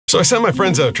So I sent my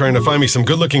friends out trying to find me some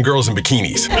good-looking girls in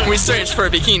bikinis. We searched for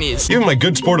bikinis. Even my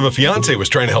good sport of a fiance was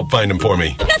trying to help find them for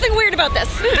me. Nothing weird about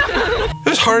this. It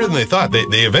was harder than they thought. They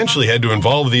eventually had to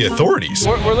involve the authorities.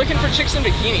 We're looking for chicks in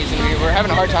bikinis, and we're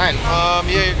having a hard time.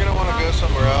 Yeah, you're gonna want to go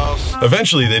somewhere else.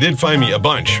 Eventually, they did find me a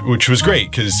bunch, which was great,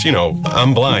 because, you know,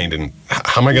 I'm blind, and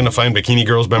how am I going to find bikini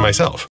girls by myself?